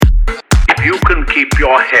keep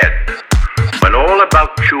your head when all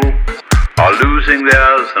about you are losing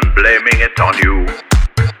theirs and blaming it on you,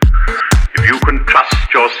 if you can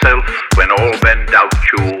trust yourself when all men doubt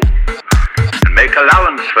you and make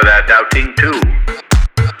allowance for their doubting too,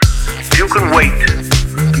 if you can wait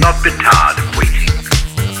and not be tired of waiting,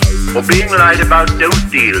 or being lied about,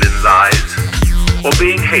 don't deal in lies, or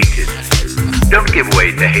being hated, don't give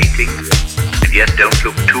way to hating, and yet don't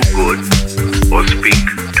look too good or speak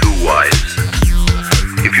too wise.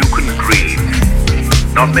 If you can dream,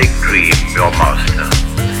 not make dream your master,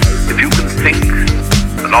 if you can think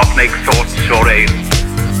and not make thoughts your aim,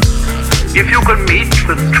 if you can meet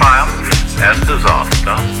with triumph and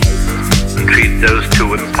disaster and treat those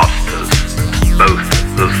two impostors both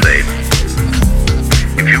the same,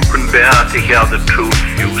 if you can bear to hear the truth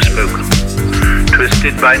you've spoken,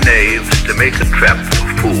 twisted by knaves to make a trap for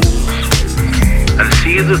fools, and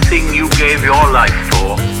see the thing you gave your life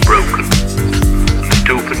for broken, and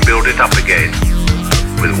stoop and build it up again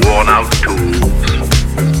with worn out tools,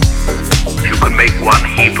 if you can make one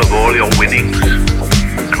heap of all your winnings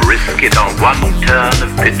and risk it on one turn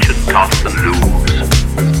of pitch and toss and lose,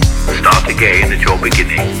 start again at your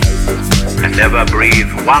beginning and never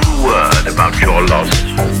breathe one word about your loss,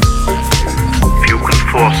 if you can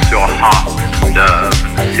force your heart, nerve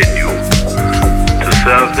and sinew to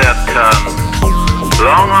serve their turn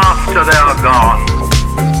long after they are gone,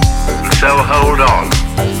 and so hold on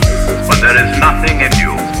when there is nothing in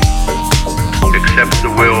you except the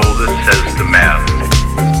will that says to man,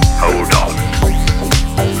 hold on.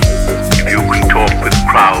 If you can talk with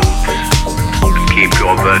crowds and keep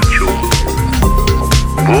your virtue,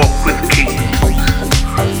 walk with kings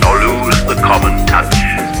nor lose the common touch,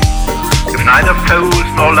 if neither foes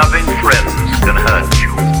nor loving friends can hurt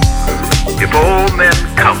you, if all men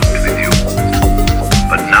count with you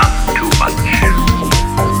but none too much,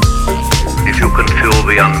 if you can fill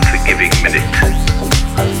the unforgiving minute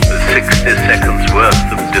with 60 seconds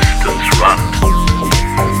worth of distance run,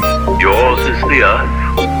 yours is the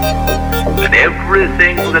earth and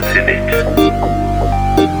everything that's in it,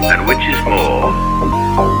 and which is more,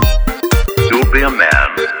 you'll be a man,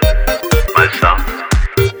 my son.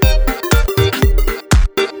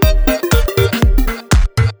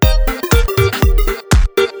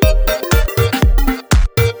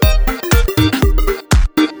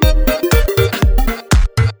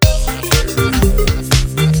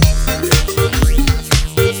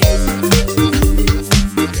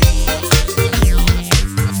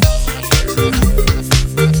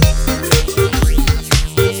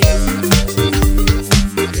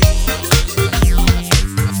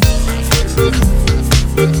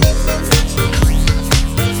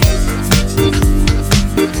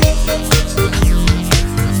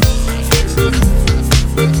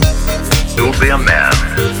 Be a man,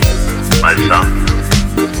 my son.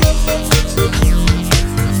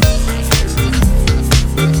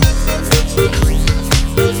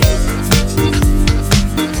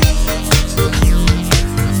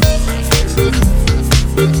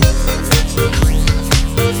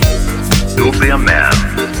 You'll be a man,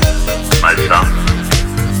 my son.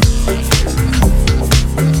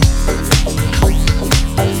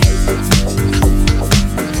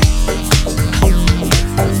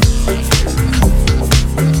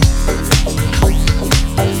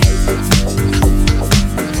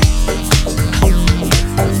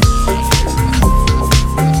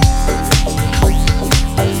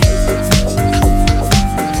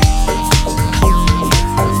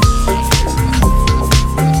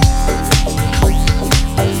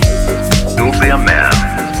 Be a man,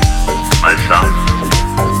 my son.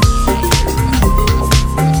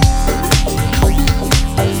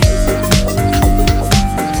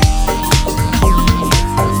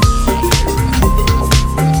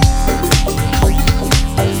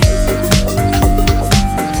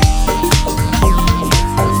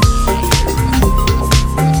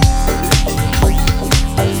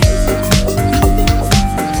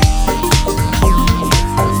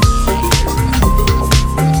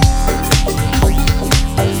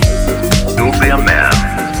 Be a man,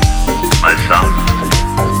 my son.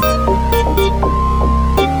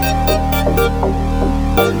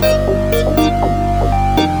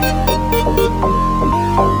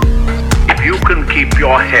 If you can keep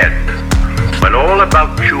your head when all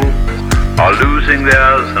about you are losing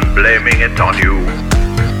theirs and blaming it on you,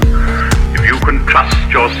 if you can trust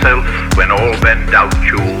yourself when all men doubt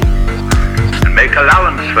you and make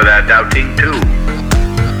allowance for their doubting too,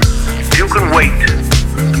 if you can wait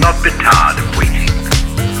and not be tired of waiting,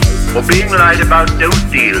 or being lied about,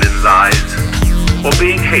 don't deal in lies, or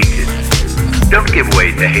being hated, don't give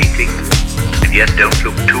way to hating, and yet don't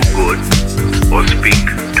look too good or speak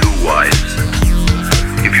too wise.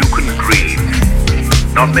 If you can dream,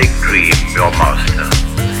 not make dream your master.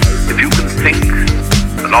 If you can think,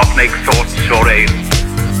 and not make thoughts your aim.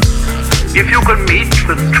 If you can meet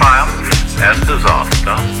with triumph and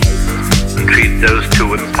disaster, and treat those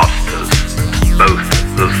two impostors both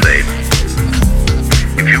the same.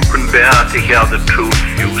 If you can bear to hear the truth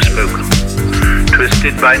you've spoken,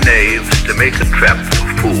 twisted by knaves to make a trap for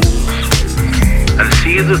fools, and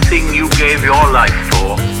see the thing you gave your life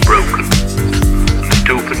for broken, and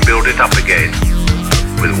stoop and build it up again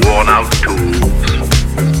with worn out tools.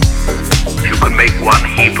 If you can make one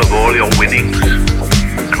heap of all your winnings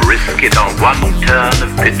and risk it on one turn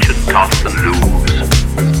of pitch and toss and lose,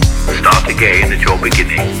 start again at your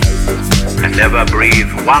beginning and never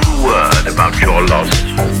breathe one word about your loss.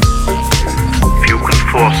 If you can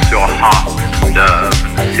force your heart, nerve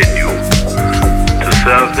and sinew to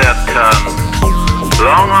serve their turn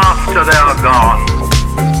long after they are gone,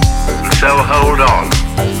 and so hold on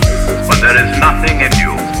when there is nothing in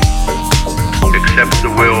you except the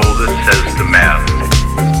will that says to man,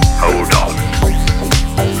 hold on.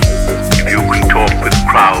 If you can talk with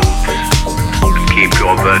crowds and keep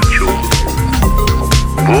your virtue,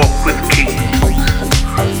 walk with kings,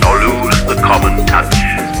 nor lose the common touch,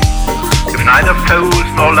 if neither foes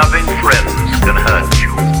nor loving friends can hurt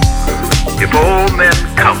you, if all men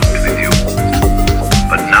count with you,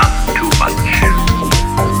 but none too much,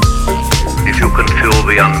 if you can fill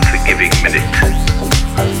the unforgiving minute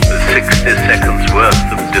with 60 seconds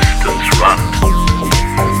worth of distance run,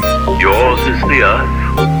 yours is the earth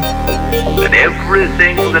and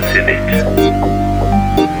everything that's in it,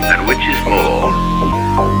 and which is more,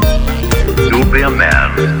 you'll be a man,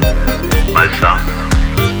 my son.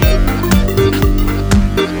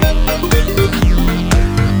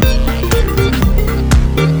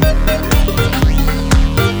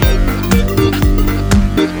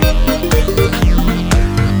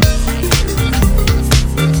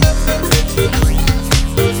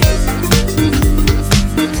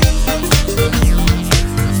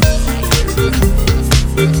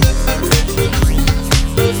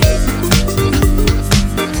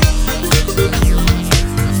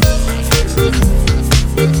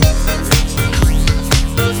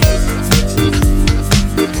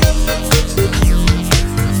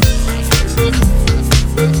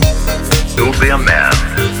 Be a man,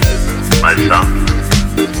 my son.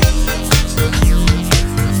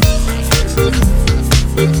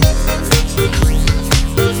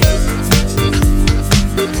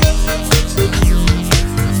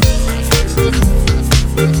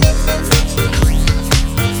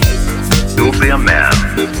 You'll be a man,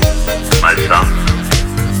 my son.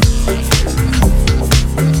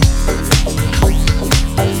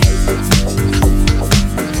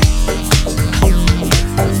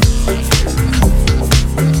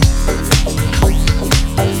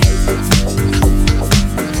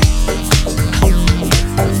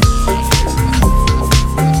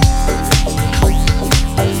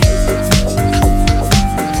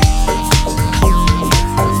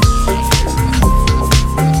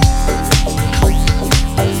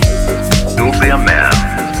 Be a man.